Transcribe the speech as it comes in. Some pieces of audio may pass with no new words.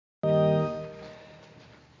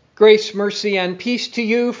Grace, mercy, and peace to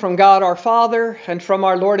you from God our Father and from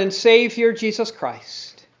our Lord and Savior, Jesus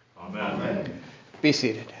Christ. Amen. Be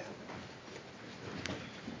seated.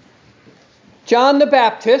 John the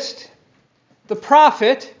Baptist, the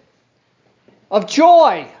prophet of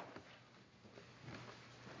joy.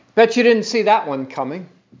 Bet you didn't see that one coming.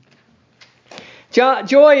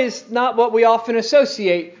 Joy is not what we often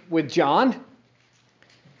associate with John.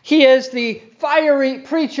 He is the fiery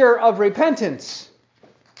preacher of repentance.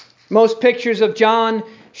 Most pictures of John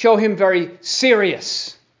show him very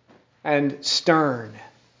serious and stern.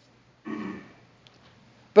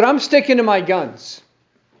 But I'm sticking to my guns.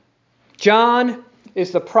 John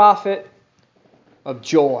is the prophet of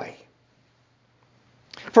joy.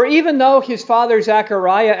 For even though his father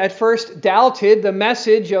Zechariah at first doubted the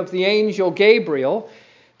message of the angel Gabriel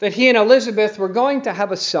that he and Elizabeth were going to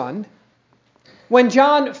have a son, when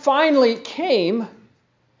John finally came,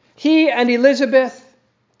 he and Elizabeth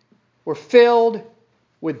were filled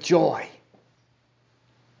with joy.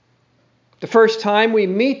 The first time we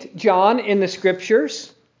meet John in the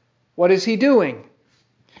Scriptures, what is he doing?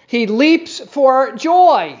 He leaps for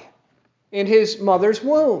joy in his mother's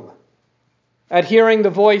womb at hearing the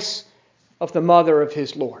voice of the mother of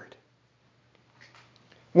his Lord.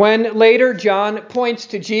 When later John points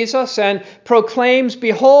to Jesus and proclaims,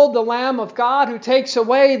 "Behold the Lamb of God who takes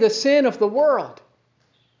away the sin of the world."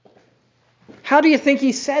 How do you think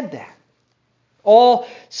he said that? All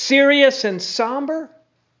serious and somber?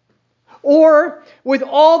 Or with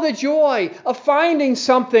all the joy of finding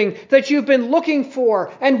something that you've been looking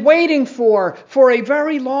for and waiting for a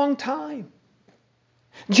very long time?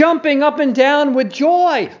 Jumping up and down with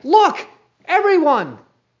joy. Look, everyone,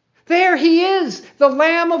 there he is, the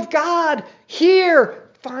Lamb of God, here,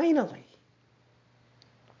 finally.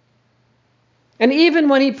 And even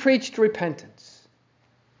when he preached repentance,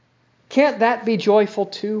 can't that be joyful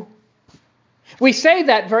too? We say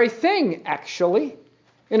that very thing, actually,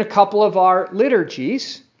 in a couple of our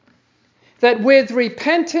liturgies, that with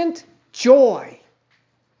repentant joy,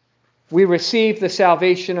 we receive the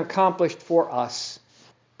salvation accomplished for us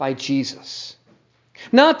by Jesus.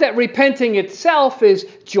 Not that repenting itself is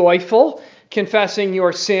joyful, confessing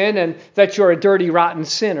your sin and that you're a dirty, rotten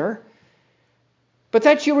sinner, but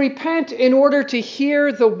that you repent in order to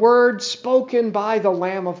hear the word spoken by the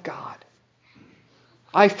Lamb of God.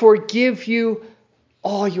 I forgive you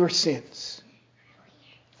all your sins.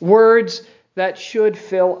 Words that should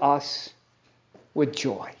fill us with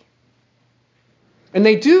joy. And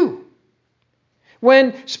they do.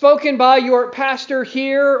 When spoken by your pastor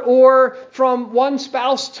here, or from one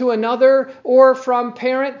spouse to another, or from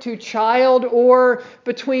parent to child, or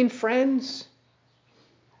between friends.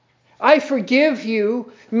 I forgive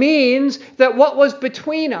you means that what was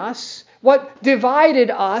between us, what divided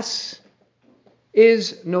us,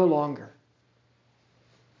 is no longer.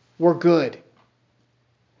 We're good.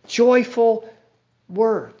 Joyful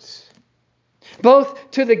words.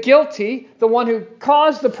 Both to the guilty, the one who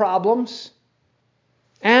caused the problems,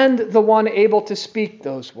 and the one able to speak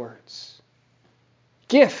those words.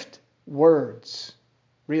 Gift words,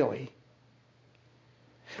 really.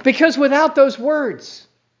 Because without those words,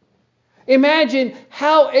 imagine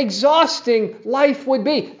how exhausting life would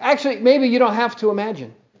be. Actually, maybe you don't have to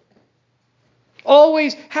imagine.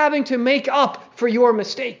 Always having to make up for your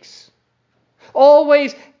mistakes.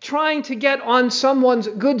 Always trying to get on someone's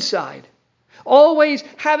good side. Always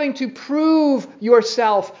having to prove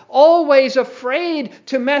yourself. Always afraid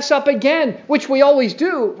to mess up again, which we always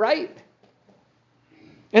do, right?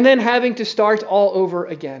 And then having to start all over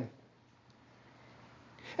again.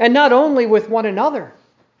 And not only with one another,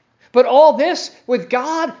 but all this with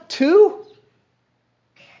God too.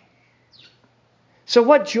 So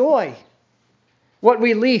what joy, what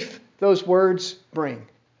relief those words bring.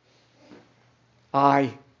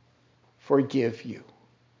 I forgive you.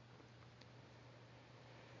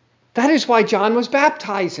 That is why John was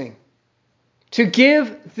baptizing, to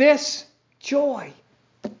give this joy.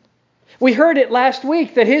 We heard it last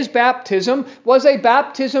week that his baptism was a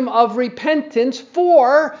baptism of repentance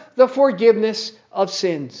for the forgiveness of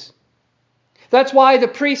sins. That's why the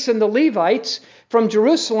priests and the Levites from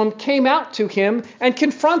Jerusalem came out to him and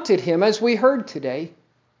confronted him, as we heard today.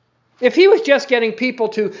 If he was just getting people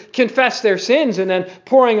to confess their sins and then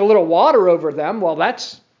pouring a little water over them, well,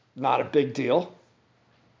 that's not a big deal.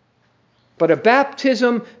 But a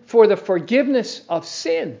baptism for the forgiveness of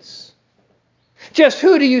sins. Just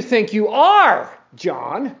who do you think you are,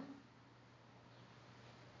 John?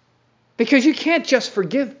 Because you can't just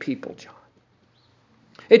forgive people, John.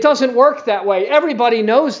 It doesn't work that way. Everybody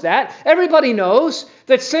knows that. Everybody knows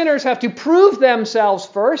that sinners have to prove themselves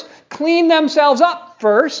first, clean themselves up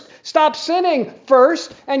first, stop sinning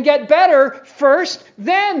first, and get better first.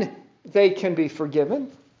 Then they can be forgiven.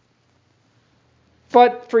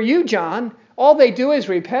 But for you, John, all they do is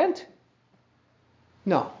repent?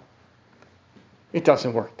 No, it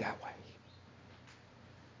doesn't work that way.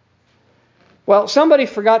 Well, somebody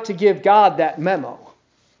forgot to give God that memo.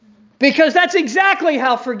 Because that's exactly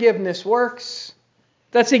how forgiveness works.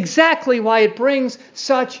 That's exactly why it brings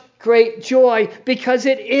such great joy. Because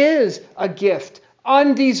it is a gift,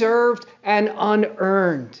 undeserved and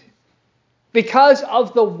unearned. Because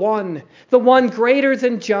of the one greater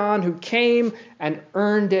than John who came and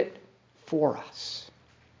earned it for us.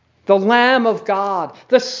 The Lamb of God,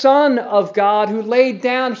 the Son of God who laid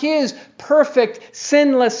down his perfect,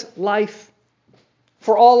 sinless life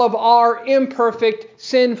for all of our imperfect,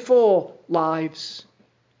 sinful lives,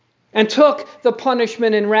 and took the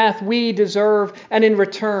punishment and wrath we deserve, and in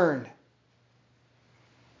return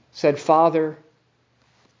said, Father,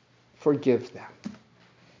 forgive them.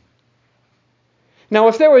 Now,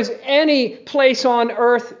 if there was any place on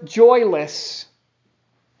earth joyless,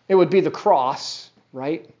 it would be the cross,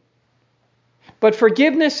 right? But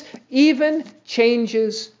forgiveness even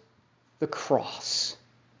changes the cross.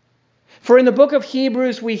 For in the book of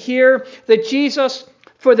Hebrews, we hear that Jesus,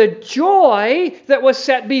 for the joy that was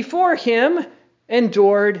set before him,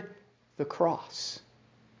 endured the cross.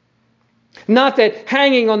 Not that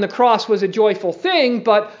hanging on the cross was a joyful thing,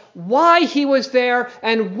 but why he was there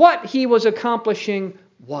and what he was accomplishing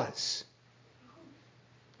was.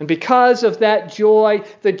 And because of that joy,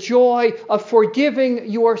 the joy of forgiving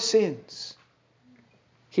your sins,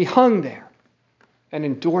 he hung there and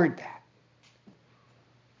endured that.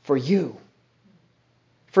 For you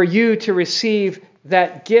to receive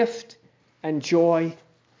that gift and joy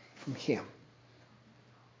from him.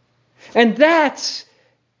 And that's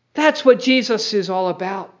what Jesus is all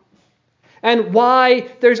about. And why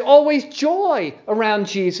there's always joy around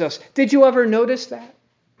Jesus. Did you ever notice that?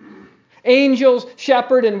 Angels,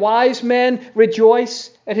 shepherd, and wise men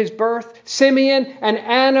rejoice at his birth. Simeon and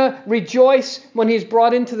Anna rejoice when he's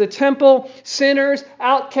brought into the temple. Sinners,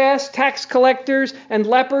 outcasts, tax collectors, and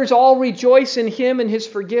lepers all rejoice in him and his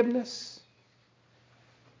forgiveness.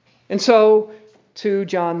 And so, to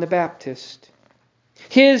John the Baptist,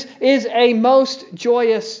 his is a most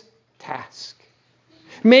joyous task,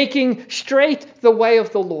 making straight the way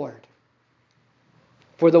of the Lord.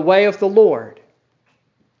 For the way of the Lord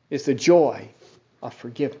is the joy of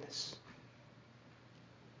forgiveness.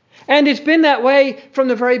 And it's been that way from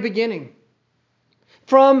the very beginning.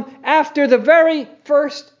 From after the very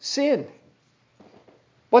first sin.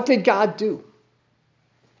 What did God do?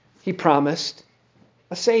 He promised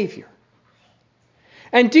a Savior.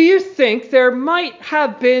 And do you think there might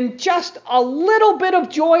have been just a little bit of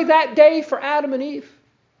joy that day for Adam and Eve?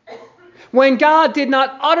 When God did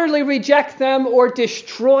not utterly reject them or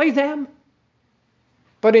destroy them,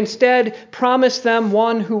 but instead promised them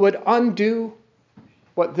one who would undo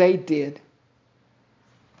what they did.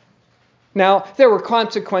 Now, there were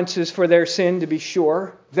consequences for their sin, to be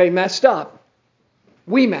sure. They messed up.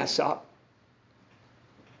 We mess up.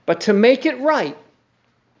 But to make it right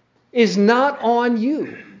is not on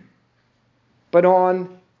you, but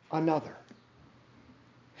on another.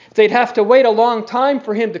 They'd have to wait a long time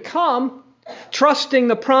for him to come, trusting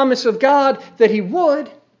the promise of God that he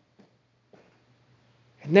would.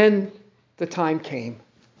 And then the time came.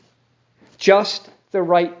 Just the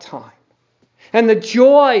right time. And the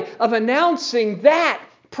joy of announcing that,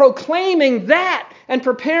 proclaiming that, and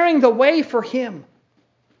preparing the way for him.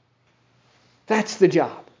 That's the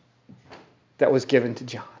job that was given to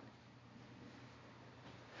John.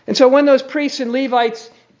 And so when those priests and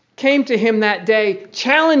Levites came to him that day,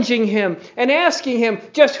 challenging him and asking him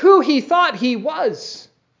just who he thought he was,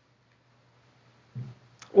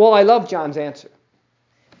 well, I love John's answer.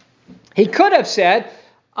 He could have said,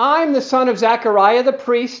 I'm the son of Zechariah the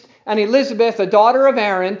priest and Elizabeth, the daughter of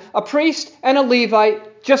Aaron, a priest and a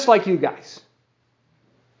Levite, just like you guys.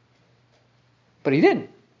 But he didn't.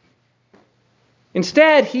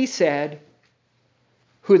 Instead, he said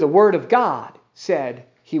who the Word of God said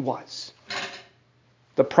he was.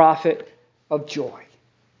 The prophet of joy.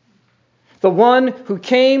 The one who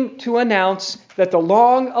came to announce that the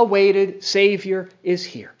long-awaited Savior is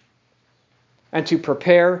here and to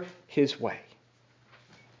prepare his way.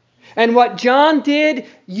 And what John did,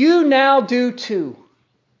 you now do too.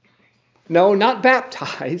 No, not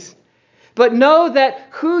baptize, but know that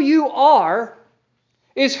who you are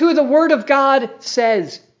is who the Word of God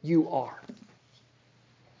says you are.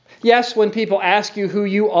 Yes, when people ask you who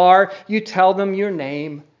you are, you tell them your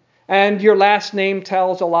name. And your last name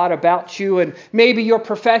tells a lot about you. And maybe your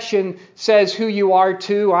profession says who you are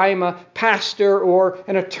too. I am a pastor or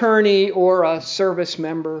an attorney or a service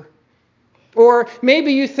member. Or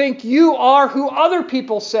maybe you think you are who other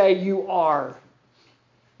people say you are,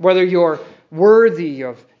 whether you're worthy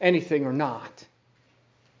of anything or not.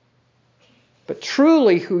 But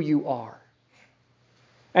truly who you are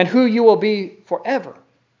and who you will be forever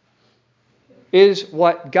is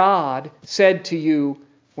what God said to you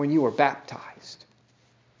when you were baptized.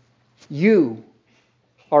 You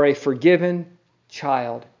are a forgiven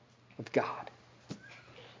child of God.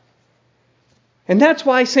 And that's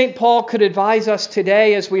why St. Paul could advise us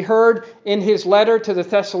today, as we heard in his letter to the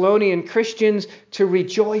Thessalonian Christians, to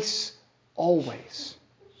rejoice always.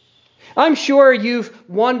 I'm sure you've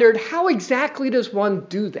wondered, how exactly does one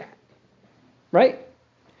do that? Right?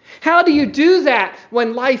 How do you do that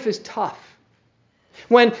when life is tough?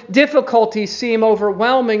 When difficulties seem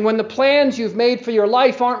overwhelming, when the plans you've made for your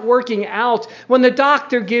life aren't working out, when the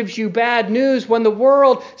doctor gives you bad news, when the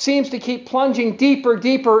world seems to keep plunging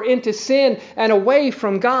deeper into sin and away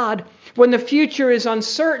from God, when the future is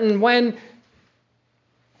uncertain, when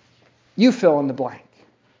you fill in the blank.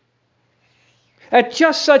 At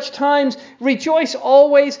just such times, rejoice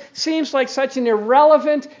always seems like such an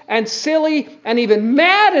irrelevant and silly and even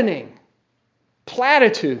maddening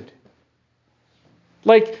platitude.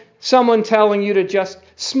 Like someone telling you to just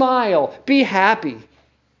smile, be happy,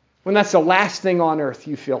 when that's the last thing on earth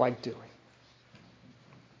you feel like doing.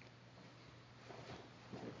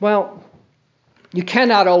 Well, you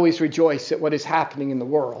cannot always rejoice at what is happening in the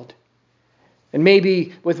world, and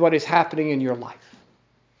maybe with what is happening in your life.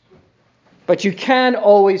 But you can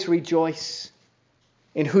always rejoice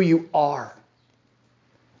in who you are,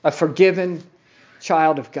 a forgiven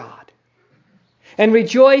child of God. And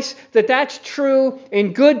rejoice that that's true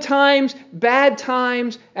in good times, bad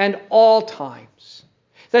times, and all times.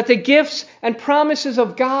 That the gifts and promises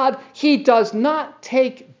of God He does not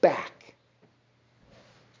take back.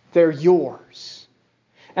 They're yours.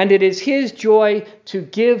 And it is His joy to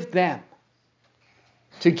give them,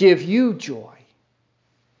 to give you joy.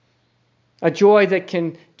 A joy that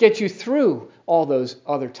can get you through all those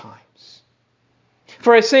other times.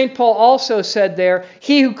 For as St. Paul also said there,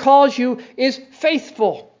 he who calls you is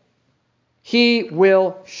faithful. He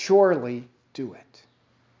will surely do it.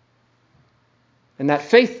 And that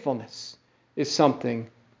faithfulness is something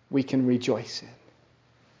we can rejoice in.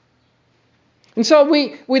 And so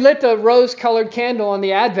we lit the rose-colored candle on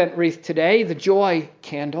the Advent wreath today, the joy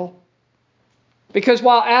candle. Because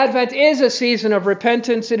while Advent is a season of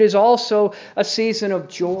repentance, it is also a season of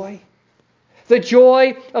joy. The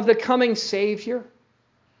joy of the coming Savior.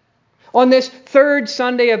 On this third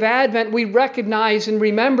Sunday of Advent, we recognize and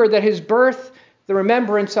remember that His birth, the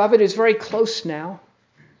remembrance of it, is very close now.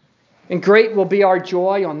 And great will be our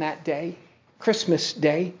joy on that day, Christmas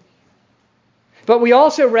Day. But we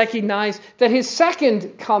also recognize that His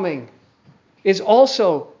second coming is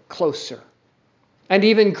also closer. And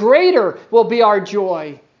even greater will be our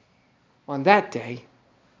joy on that day,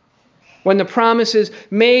 when the promises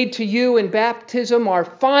made to you in baptism are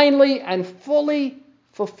finally and fully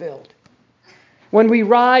fulfilled. When we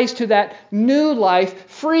rise to that new life,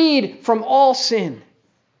 freed from all sin,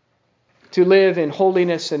 to live in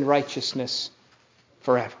holiness and righteousness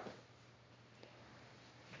forever.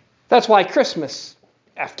 That's why Christmas,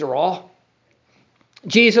 after all.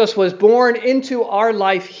 Jesus was born into our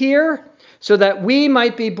life here so that we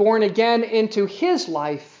might be born again into His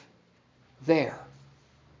life there.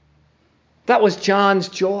 That was John's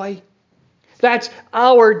joy. That's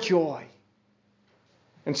our joy.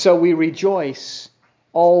 And so we rejoice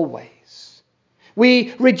always.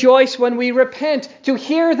 We rejoice when we repent to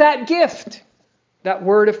hear that gift, that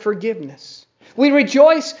word of forgiveness. We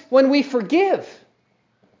rejoice when we forgive,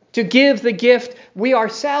 to give the gift we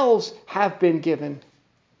ourselves have been given.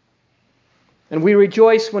 And we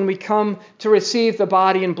rejoice when we come to receive the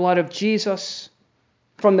body and blood of Jesus,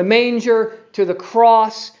 from the manger to the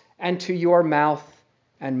cross and to your mouth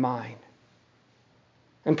and mine.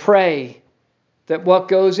 And pray that what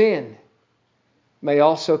goes in may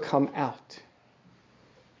also come out.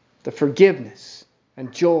 The forgiveness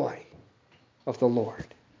and joy of the Lord.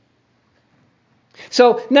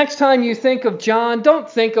 So next time you think of John, don't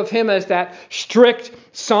think of him as that strict,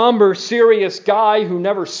 somber, serious guy who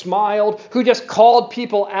never smiled, who just called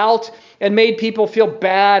people out and made people feel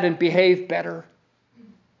bad and behave better.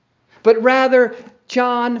 But rather,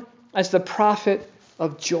 John as the prophet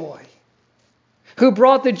of joy, who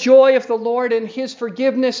brought the joy of the Lord and His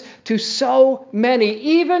forgiveness to so many,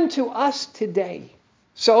 even to us today,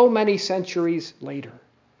 so many centuries later.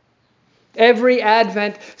 Every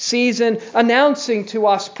Advent season announcing to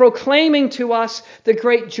us, proclaiming to us the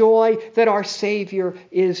great joy that our Savior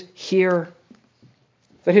is here,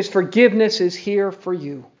 that His forgiveness is here for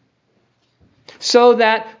you. So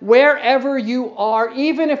that wherever you are,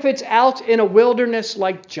 even if it's out in a wilderness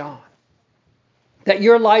like John, that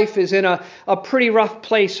your life is in a pretty rough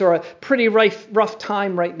place or a pretty rough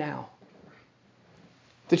time right now,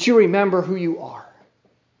 that you remember who you are.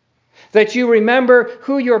 That you remember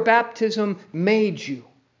who your baptism made you,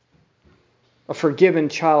 a forgiven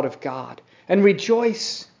child of God, and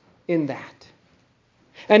rejoice in that.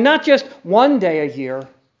 And not just one day a year,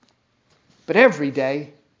 but every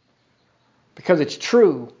day, because it's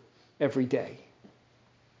true every day.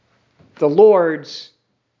 The Lord's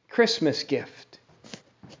Christmas gift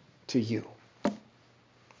to you.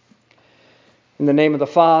 In the name of the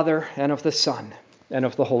Father, and of the Son, and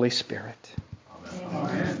of the Holy Spirit.